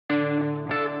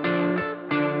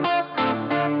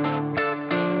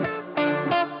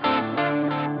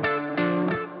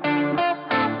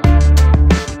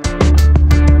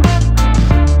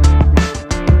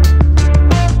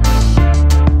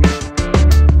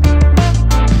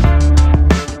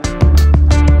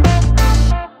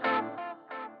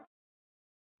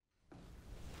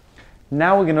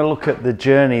Now we're going to look at the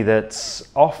journey that's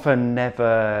often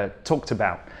never talked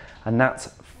about, and that's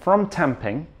from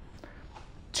tamping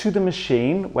to the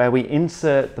machine where we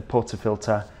insert the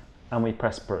portafilter and we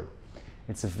press brew.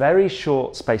 It's a very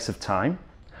short space of time,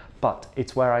 but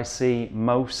it's where I see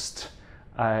most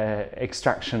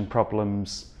extraction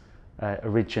problems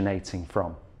originating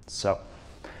from. So,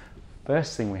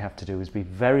 first thing we have to do is be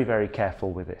very, very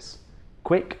careful with this.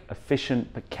 Quick,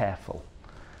 efficient, but careful.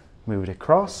 Move it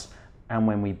across, and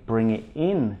when we bring it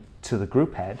in to the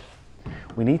group head,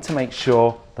 we need to make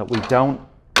sure that we don't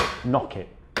knock it.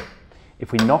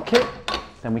 If we knock it,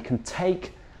 then we can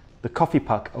take the coffee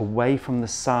puck away from the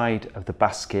side of the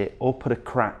basket or put a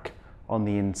crack on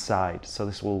the inside. So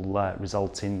this will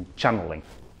result in channeling.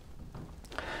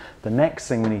 The next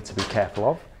thing we need to be careful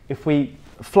of, if we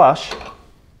flush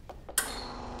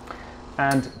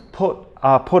and put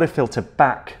our portafilter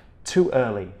back too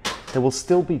early, there will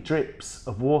still be drips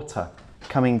of water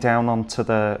coming down onto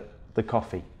the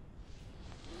coffee,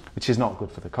 which is not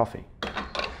good for the coffee.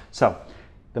 So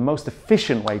the most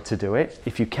efficient way to do it,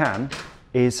 if you can,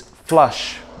 is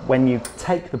flush when you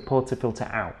take the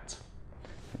portafilter out.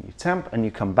 You tamp and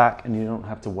you come back and you don't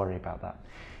have to worry about that.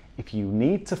 If you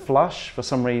need to flush for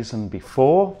some reason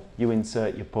before you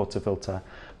insert your portafilter,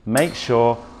 make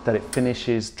sure that it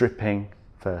finishes dripping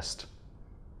first,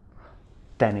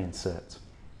 then insert.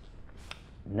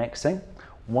 Next thing,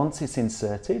 once it's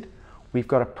inserted, we've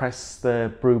got to press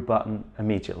the brew button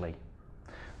immediately.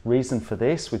 Reason for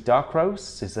this with dark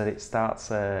roasts is that it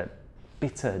starts a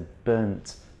bitter,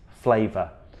 burnt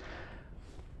flavour.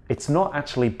 It's not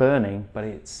actually burning, but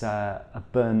it's a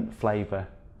burnt flavour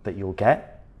that you'll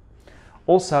get.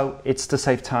 Also, it's to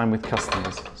save time with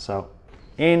customers. So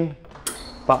in,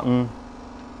 button,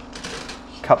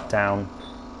 cup down,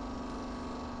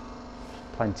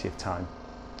 plenty of time.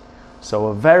 So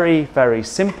a very, very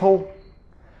simple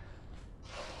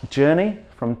journey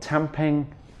from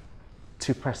tamping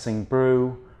to pressing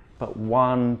brew, but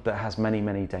one that has many,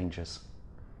 many dangers.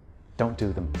 Don't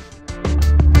do them.